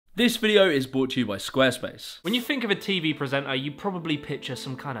This video is brought to you by Squarespace. When you think of a TV presenter, you probably picture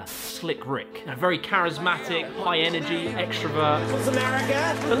some kind of slick Rick. Very charismatic, high energy, extrovert.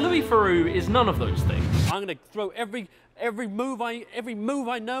 America. But Louis Theroux is none of those things. I'm gonna throw every move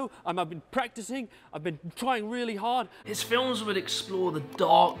I know. I've been practicing. I've been trying really hard. His films would explore the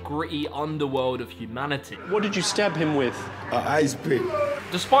dark, gritty underworld of humanity. What did you stab him with? Ice pick.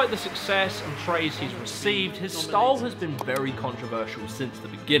 Despite the success and praise he's received, his style has been very controversial since the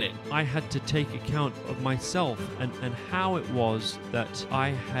beginning. I had to take account of myself and how it was that I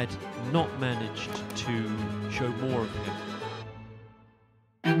had not managed to show more of him.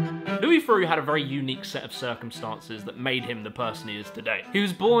 Louis Theroux had a very unique set of circumstances that made him the person he is today. He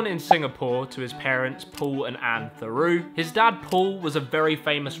was born in Singapore to his parents, Paul and Anne Theroux. His dad, Paul, was a very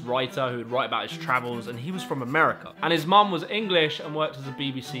famous writer who would write about his travels, and he was from America. And his mum was English and worked as a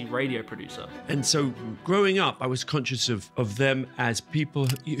BBC radio producer. And so growing up, I was conscious of them as people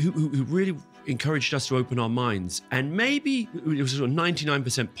who really encouraged us to open our minds. And maybe it was sort of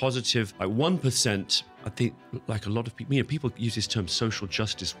 99% positive, like 1%, I think, like a lot of people, people use this term social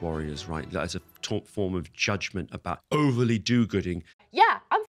justice warriors, right? As a form of judgment about overly do-gooding. Yeah,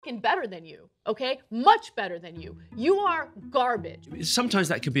 I'm fucking better than you, okay? Much better than you. You are garbage. Sometimes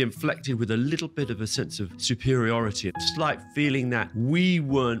that can be inflected with a little bit of a sense of superiority. It's like feeling that we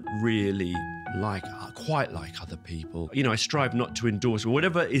weren't really quite like other people. You know, I strive not to endorse, but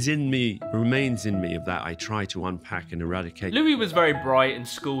whatever is in me remains in me of that I try to unpack and eradicate. Louis was very bright in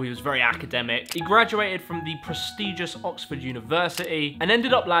school. He was very academic. He graduated from the prestigious Oxford University and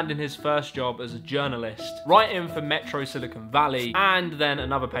ended up landing his first job as a journalist, writing for Metro Silicon Valley and then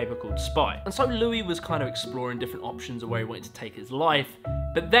another paper called Spy. And so Louis was kind of exploring different options of where he wanted to take his life.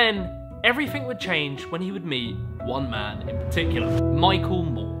 But then everything would change when he would meet one man in particular, Michael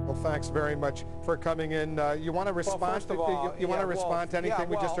Moore. Well, thanks very much for coming in. You want to respond? You want to respond to anything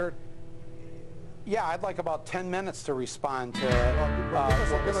we just heard? Yeah, I'd like about 10 minutes to respond to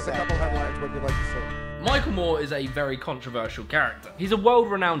give us a couple headlines. What you'd like to say? Michael Moore is a very controversial character. He's a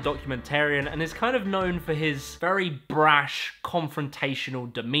world-renowned documentarian and is kind of known for his very brash,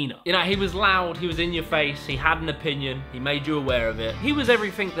 confrontational demeanor. You know, he was loud, he was in your face, he had an opinion, he made you aware of it. He was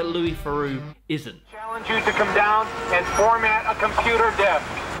everything that Louis Theroux isn't. Challenge you to come down and format a computer desk.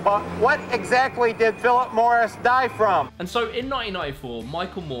 But what exactly did Philip Morris die from? And so in 1994,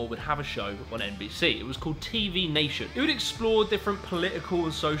 Michael Moore would have a show on NBC. It was called TV Nation. It would explore different political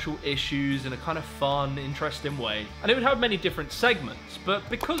and social issues in a kind of fun, interesting way. And it would have many different segments. But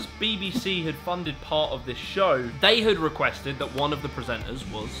because BBC had funded part of this show, they had requested that one of the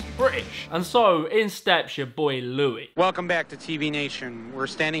presenters was British. And so in steps your boy Louis. Welcome back to TV Nation. We're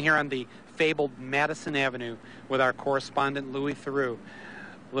standing here on the fabled Madison Avenue with our correspondent Louis Theroux.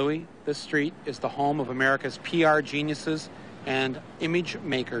 Louis, this street is the home of America's PR geniuses and image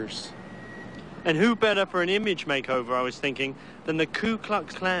makers. And who better for an image makeover, I was thinking, than the Ku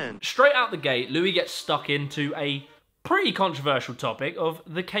Klux Klan? Straight out the gate, Louis gets stuck into a pretty controversial topic of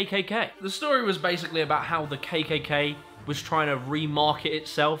the KKK. The story was basically about how the KKK was trying to remarket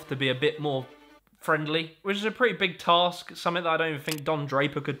itself to be a bit more friendly, which is a pretty big task, something that I don't even think Don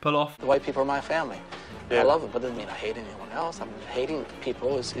Draper could pull off. The white people are my family. Yeah. I love them, but doesn't mean I hate anyone else. I mean, hating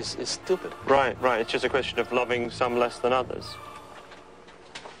people is stupid. Right. It's just a question of loving some less than others.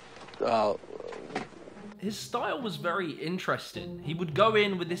 His style was very interesting. He would go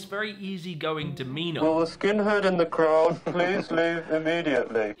in with this very easygoing demeanor. Will the skinhead in the crowd please leave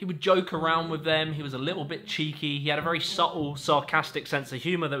immediately? He would joke around with them. He was a little bit cheeky. He had a very subtle, sarcastic sense of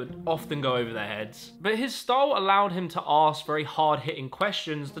humor that would often go over their heads. But his style allowed him to ask very hard-hitting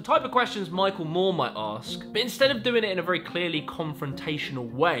questions, the type of questions Michael Moore might ask. But instead of doing it in a very clearly confrontational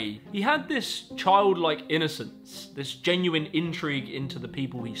way, he had this childlike innocence, this genuine intrigue into the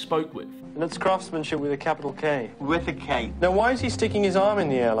people he spoke with. And it's craftsmanship with a capital K. With a K. Now, why is he sticking his arm in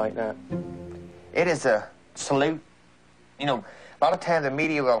the air like that? It is a salute. You know, a lot of times the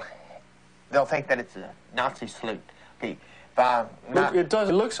media they'll think that it's a Nazi salute. Okay, it does.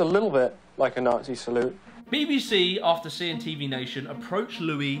 It looks a little bit like a Nazi salute. BBC, after seeing TV Nation, approached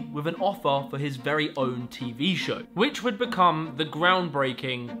Louis with an offer for his very own TV show, which would become the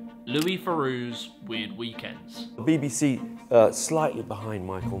groundbreaking Louis Theroux's Weird Weekends. The BBC, slightly behind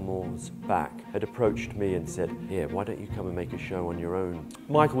Michael Moore's back, had approached me and said, "Here, why don't you come and make a show on your own?"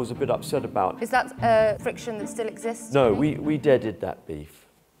 Michael was a bit upset about... Is that friction that still exists? No, we deaded that beef.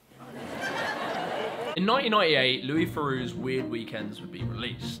 In 1998, Louis Theroux's Weird Weekends would be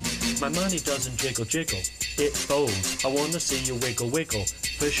released. My money doesn't jiggle jiggle, it folds. I wanna see you wiggle wiggle,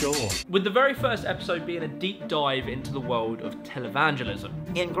 for sure. With the very first episode being a deep dive into the world of televangelism.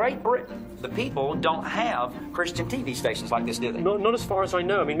 In Great Britain, the people don't have Christian TV stations like this, do they? Not as far as I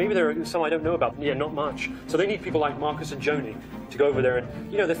know. I mean, maybe there are some I don't know about. Yeah, not much. So they need people like Marcus and Joni to go over there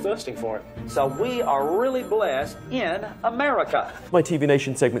and, you know, they're thirsting for it. So we are really blessed in America. My TV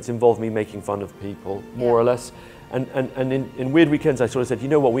Nation segments involve me making fun of people, more or less. And in Weird Weekends, I sort of said, you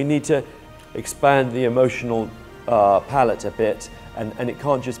know what, we need to expand the emotional palette a bit, and it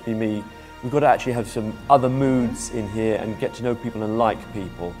can't just be me. We've got to actually have some other moods in here and get to know people and like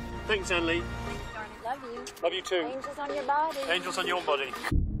people. Thanks, Anne-Lee. Love you. Love you too. Angels on your body. Angels on your body.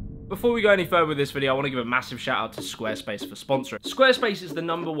 Before we go any further with this video, I want to give a massive shout out to Squarespace for sponsoring. Squarespace is the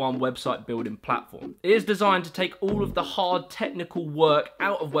 #1 website building platform. It is designed to take all of the hard technical work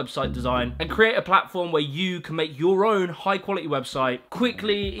out of website design and create a platform where you can make your own high quality website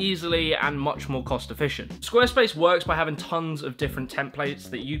quickly, easily, and much more cost efficient. Squarespace works by having tons of different templates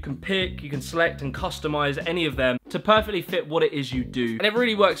that you can pick, you can select and customize any of them to perfectly fit what it is you do. And it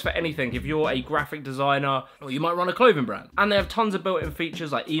really works for anything. If you're a graphic designer, or you might run a clothing brand. And they have tons of built-in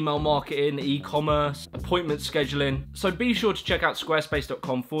features like email marketing, e-commerce, appointment scheduling. So be sure to check out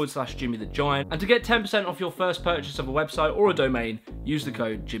squarespace.com/Jimmy the Giant. And to get 10% off your first purchase of a website or a domain, use the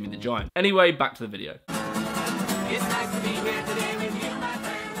code Jimmy the Giant. Anyway, back to the video. It's nice to be here today with you, my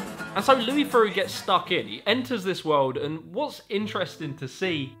friend. And so Louis Theroux gets stuck in. He enters this world, and what's interesting to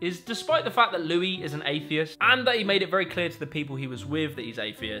see is despite the fact that Louis is an atheist and that he made it very clear to the people he was with that he's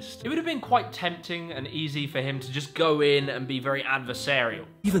atheist, it would have been quite tempting and easy for him to just go in and be very adversarial.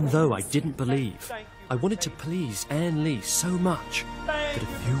 Even though I didn't believe, I wanted to please Anne-Lee so much that a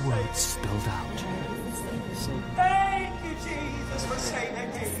few words spilled out. Thank you, Jesus, for saving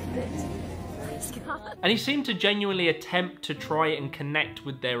me. And he seemed to genuinely attempt to try and connect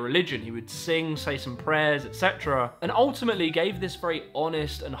with their religion. He would sing, say some prayers, etc. And ultimately gave this very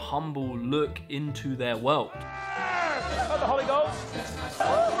honest and humble look into their world. Oh, the Holy Ghost.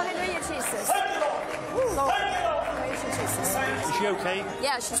 Oh, hallelujah, Jesus. Praise you, Jesus. Is she okay?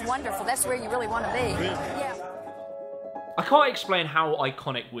 Yeah, she's wonderful. That's where you really want to be. Yeah. I can't explain how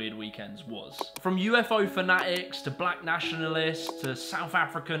iconic Weird Weekends was. From UFO fanatics to black nationalists to South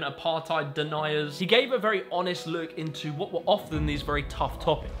African apartheid deniers, he gave a very honest look into what were often these very tough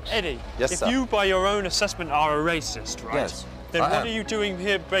topics. Eddie, yes, if sir. you by your own assessment are a racist, right? Yes. Then what are you doing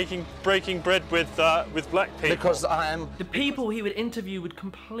here breaking bread with black people? Because I am. The people he would interview would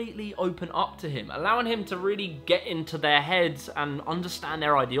completely open up to him, allowing him to really get into their heads and understand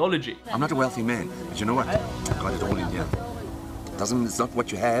their ideology. I'm not a wealthy man, but you know what? I've got it all in here. It's not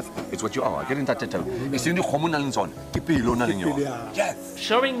what you have, it's what you are. Get in that tattoo. Yes.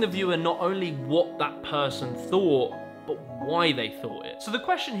 Showing the viewer not only what that person thought, but why they thought it. So the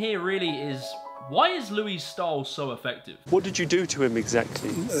question here really is, why is Louis' style so effective? What did you do to him exactly?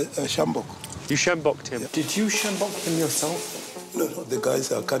 Shambok. You shamboked him. Did you shambok him yourself? No, the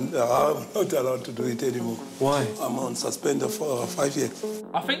guys I'm not allowed to do it anymore. Why? I'm on suspended for 5 years.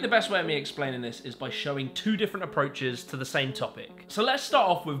 I think the best way of me explaining this is by showing two different approaches to the same topic. So let's start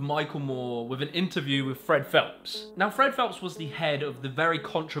off with Michael Moore with an interview with Fred Phelps. Now Fred Phelps was the head of the very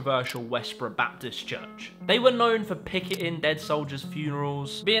controversial Westboro Baptist Church. They were known for picketing dead soldiers'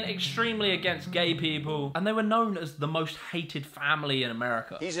 funerals, being extremely against gay people, and they were known as the most hated family in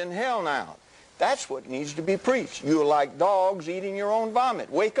America. He's in hell now. That's what needs to be preached. You're like dogs eating your own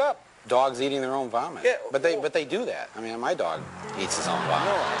vomit. Wake up. Dogs eating their own vomit. Yeah, but they do that. I mean, my dog eats his own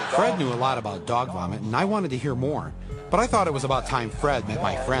vomit. Fred knew a lot about dog vomit, and I wanted to hear more. But I thought it was about time Fred met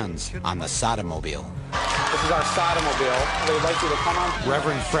my friends on the Sodomobile. This is our Sodomobile. They'd like you to come on.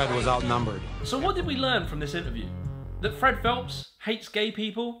 Reverend Fred was outnumbered. So what did we learn from this interview? That Fred Phelps hates gay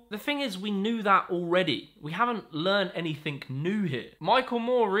people? The thing is, we knew that already. We haven't learned anything new here. Michael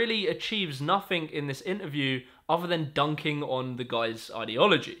Moore really achieves nothing in this interview other than dunking on the guy's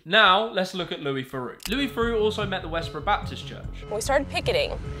ideology. Now, let's look at Louis Theroux. Louis Theroux also met the Westboro Baptist Church. We started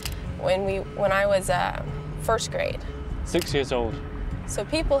picketing when I was first grade. 6 years old. So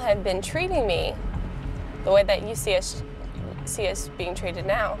people had been treating me the way that you see us being treated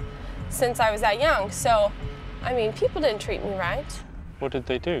now since I was that young. So, I mean, people didn't treat me right. What did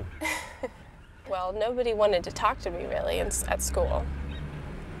they do? Well, nobody wanted to talk to me really at school.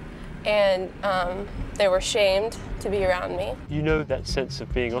 And they were ashamed to be around me. You know that sense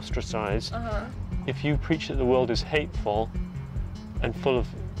of being ostracized. If you preach that the world is hateful and full of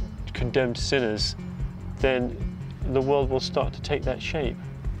condemned sinners, then the world will start to take that shape.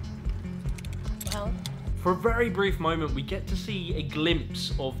 Well, For a very brief moment, we get to see a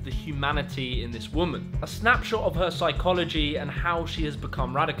glimpse of the humanity in this woman, a snapshot of her psychology and how she has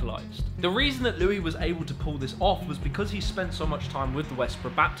become radicalized. The reason that Louis was able to pull this off was because he spent so much time with the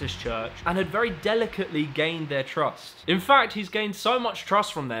Westboro Baptist Church and had very delicately gained their trust. In fact, he's gained so much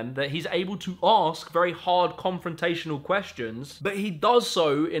trust from them that he's able to ask very hard confrontational questions, but he does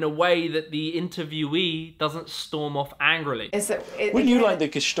so in a way that the interviewee doesn't storm off angrily. Wouldn't you like the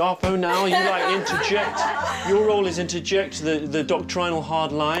Gestapo now? You like interject? Your role is interject the doctrinal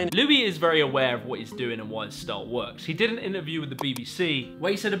hard line. Louis is very aware of what he's doing and why his style works. He did an interview with the BBC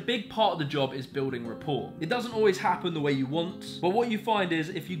where he said a big part of the job is building rapport. It doesn't always happen the way you want, but what you find is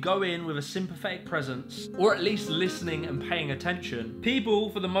if you go in with a sympathetic presence, or at least listening and paying attention, people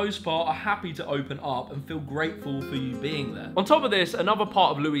for the most part are happy to open up and feel grateful for you being there. On top of this, another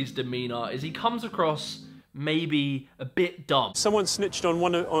part of Louis' demeanor is he comes across maybe a bit dumb. Someone snitched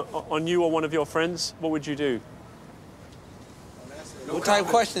on you or one of your friends, what would you do? What type of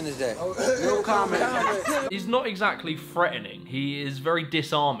question is that? No comment. He's not exactly threatening, he is very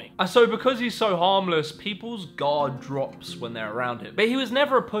disarming. And so because he's so harmless, people's guard drops when they're around him. But he was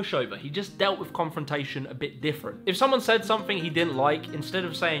never a pushover, he just dealt with confrontation a bit different. If someone said something he didn't like, instead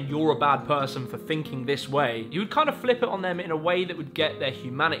of saying you're a bad person for thinking this way, he would kind of flip it on them in a way that would get their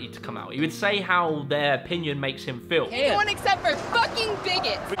humanity to come out. He would say how their opinion makes him feel. Anyone except for fucking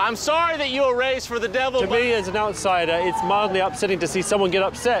bigots. I'm sorry that you were raised for the devil. To me, as an outsider, it's mildly upsetting to see someone get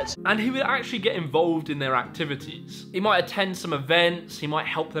upset. And he would actually get involved in their activities. He might attend some events, he might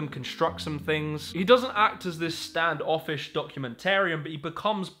help them construct some things. He doesn't act as this standoffish documentarian, but he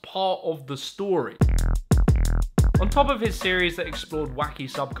becomes part of the story. On top of his series that explored wacky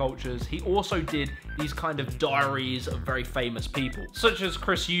subcultures, he also did these kind of diaries of very famous people, such as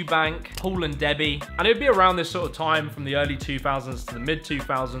Chris Eubank, Paul and Debbie, and it would be around this sort of time from the early 2000s to the mid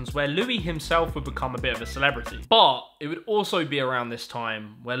 2000s where Louis himself would become a bit of a celebrity. But it would also be around this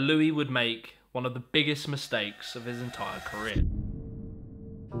time where Louis would make one of the biggest mistakes of his entire career.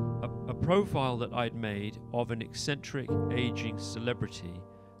 A profile that I'd made of an eccentric, aging celebrity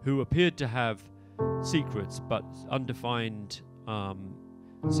who appeared to have secrets, but undefined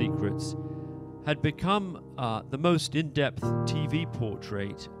secrets, had become the most in-depth TV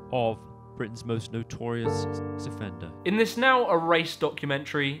portrait of Britain's most notorious offender. In this now erased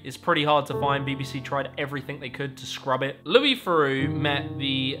documentary, it's pretty hard to find. BBC tried everything they could to scrub it. Louis Theroux met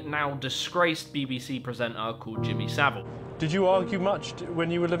the now disgraced BBC presenter called Jimmy Savile. Did you argue much when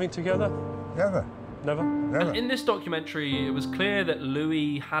you were living together? Never. Never? And in this documentary, it was clear that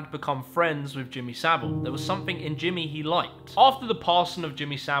Louis had become friends with Jimmy Savile. There was something in Jimmy he liked. After the passing of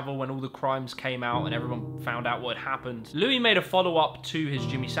Jimmy Savile, when all the crimes came out and everyone found out what had happened, Louis made a follow-up to his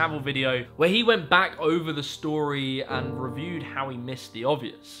Jimmy Savile video where he went back over the story and reviewed how he missed the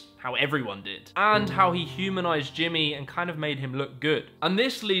obvious. How everyone did, and how he humanized Jimmy and kind of made him look good. And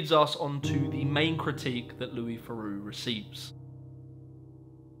this leads us on to the main critique that Louis Theroux receives.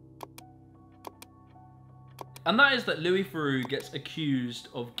 And that is that Louis Theroux gets accused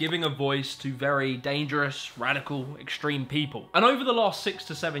of giving a voice to very dangerous, radical, extreme people. And over the last 6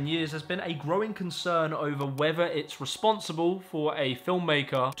 to 7 years, there's been a growing concern over whether it's responsible for a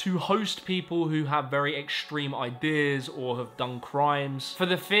filmmaker to host people who have very extreme ideas or have done crimes, for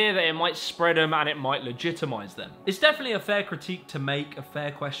the fear that it might spread them and it might legitimize them. It's definitely a fair critique to make, a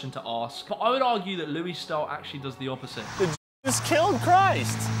fair question to ask, but I would argue that Louis' style actually does the opposite. The Jews killed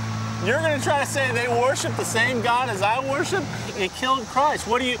Christ. You're going to try to say they worship the same God as I worship? They killed Christ.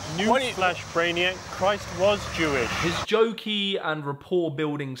 Newsflash, Brainiac, Christ was Jewish. His jokey and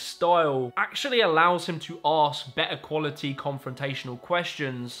rapport-building style actually allows him to ask better quality confrontational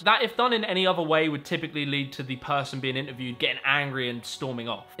questions that, if done in any other way, would typically lead to the person being interviewed getting angry and storming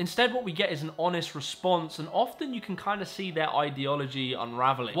off. Instead, what we get is an honest response, and often you can kind of see their ideology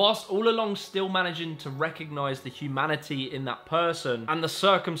unraveling, whilst all along still managing to recognize the humanity in that person and the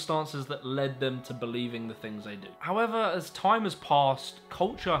circumstances that led them to believing the things they do. However, as time has passed,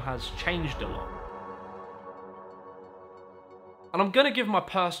 culture has changed a lot. And I'm gonna give my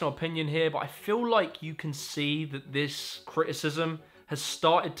personal opinion here, but I feel like you can see that this criticism has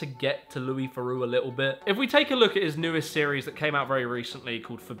started to get to Louis Theroux a little bit. If we take a look at his newest series that came out very recently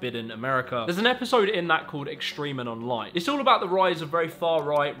called Forbidden America, there's an episode in that called Extreme and Online. It's all about the rise of very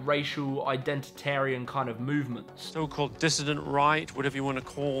far-right, racial, identitarian kind of movements. So-called dissident right, whatever you want to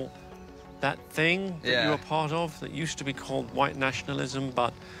call that thing that you're a part of, that used to be called white nationalism,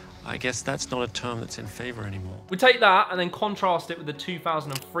 but I guess that's not a term that's in favor anymore. We take that and then contrast it with the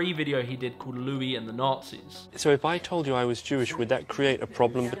 2003 video he did called Louis and the Nazis. So if I told you I was Jewish, would that create a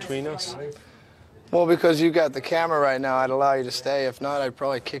problem between us? Well, because you got the camera right now, I'd allow you to stay. If not, I'd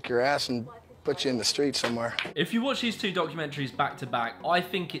probably kick your ass and put you in the street somewhere. If you watch these two documentaries back to back, I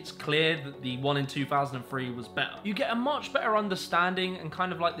think it's clear that the one in 2003 was better. You get a much better understanding and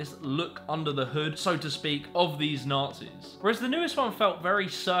kind of like this look under the hood, so to speak, of these Nazis. Whereas the newest one felt very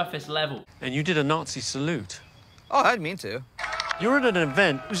surface level. And you did a Nazi salute. Oh, I didn't mean to. You're at an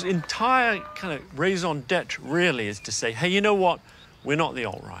event whose entire kind of raison d'etre really is to say, hey, you know what? We're not the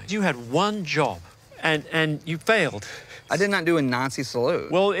alt-right. You had one job and you failed. I did not do a Nazi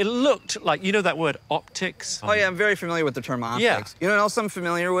salute. Well, it looked like, you know that word optics? Oh yeah, I'm very familiar with the term optics. Yeah. You know what else I'm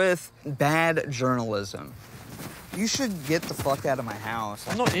familiar with? Bad journalism. You should get the fuck out of my house.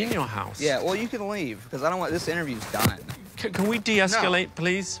 I'm not in your house. Yeah, well, you can leave, because I don't want this interview's done. Can we de-escalate,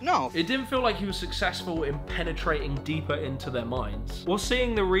 please? No. It didn't feel like he was successful in penetrating deeper into their minds, or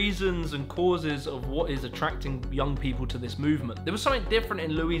seeing the reasons and causes of what is attracting young people to this movement. There was something different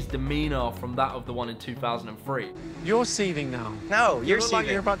in Louis' demeanor from that of the one in 2003. You're seething now. No, you're look seething. like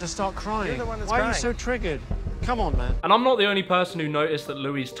you're about to start crying. You're the one that's Why crying. are you so triggered? Come on, man. And I'm not the only person who noticed that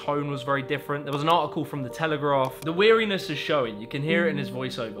Louis' tone was very different. There was an article from The Telegraph. The weariness is showing. You can hear it in his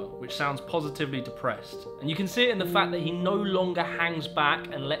voiceover, which sounds positively depressed. And you can see it in the fact that he no longer hangs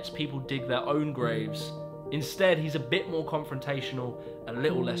back and lets people dig their own graves. Instead, he's a bit more confrontational, a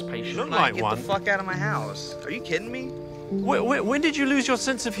little less patient. Look like Get one. the fuck out of my house. Are you kidding me? When did you lose your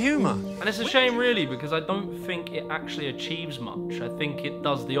sense of humor? And it's a shame really, because I don't think it actually achieves much. I think it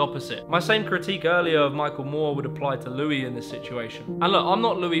does the opposite. My same critique earlier of Michael Moore would apply to Louis in this situation. And look, I'm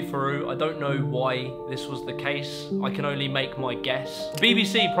not Louis Theroux. I don't know why this was the case. I can only make my guess. The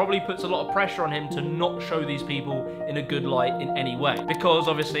BBC probably puts a lot of pressure on him to not show these people in a good light in any way, because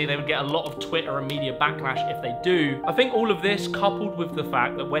obviously they would get a lot of Twitter and media backlash if they do. I think all of this, coupled with the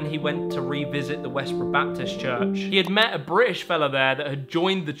fact that when he went to revisit the Westboro Baptist Church, he had met a British fella there that had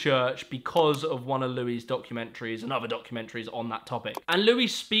joined the church because of one of Louis' documentaries and other documentaries on that topic. And Louis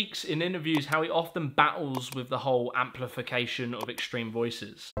speaks in interviews how he often battles with the whole amplification of extreme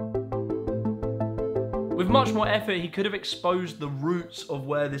voices. With much more effort, he could have exposed the roots of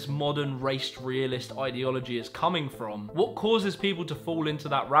where this modern race realist ideology is coming from, what causes people to fall into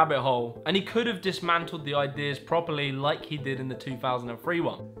that rabbit hole, and he could have dismantled the ideas properly like he did in the 2003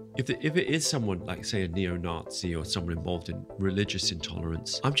 one. If it is someone like, say, a neo-Nazi or someone involved in religious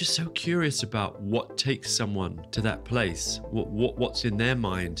intolerance, I'm just so curious about what takes someone to that place, what's in their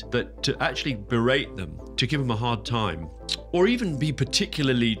mind, that to actually berate them, to give them a hard time, or even be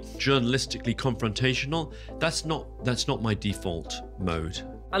particularly journalistically confrontational, that's not my default mode.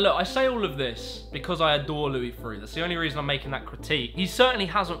 And look, I say all of this because I adore Louis Theroux. That's the only reason I'm making that critique. He certainly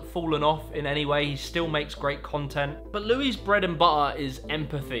hasn't fallen off in any way. He still makes great content. But Louis' bread and butter is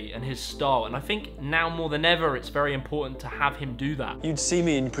empathy and his style. And I think now more than ever, it's very important to have him do that. You'd see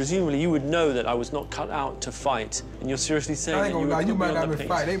me and presumably you would know that I was not cut out to fight. And you're seriously saying I ain't gonna lie, you might not be be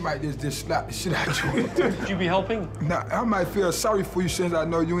fight. They might just slap the shit out you. Would you be helping? Nah, I might feel sorry for you since I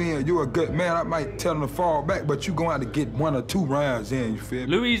know you're a good man. I might tell them to fall back, but you gonna have to get 1 or 2 rounds in, you feel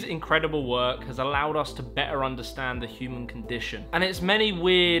me? Louis' incredible work has allowed us to better understand the human condition and its many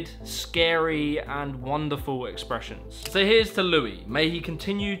weird, scary, and wonderful expressions. So here's to Louis. May he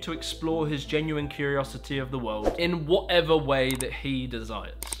continue to explore his genuine curiosity of the world in whatever way that he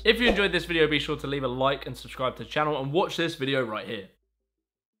desires. If you enjoyed this video, be sure to leave a like and subscribe to the channel and watch this video right here.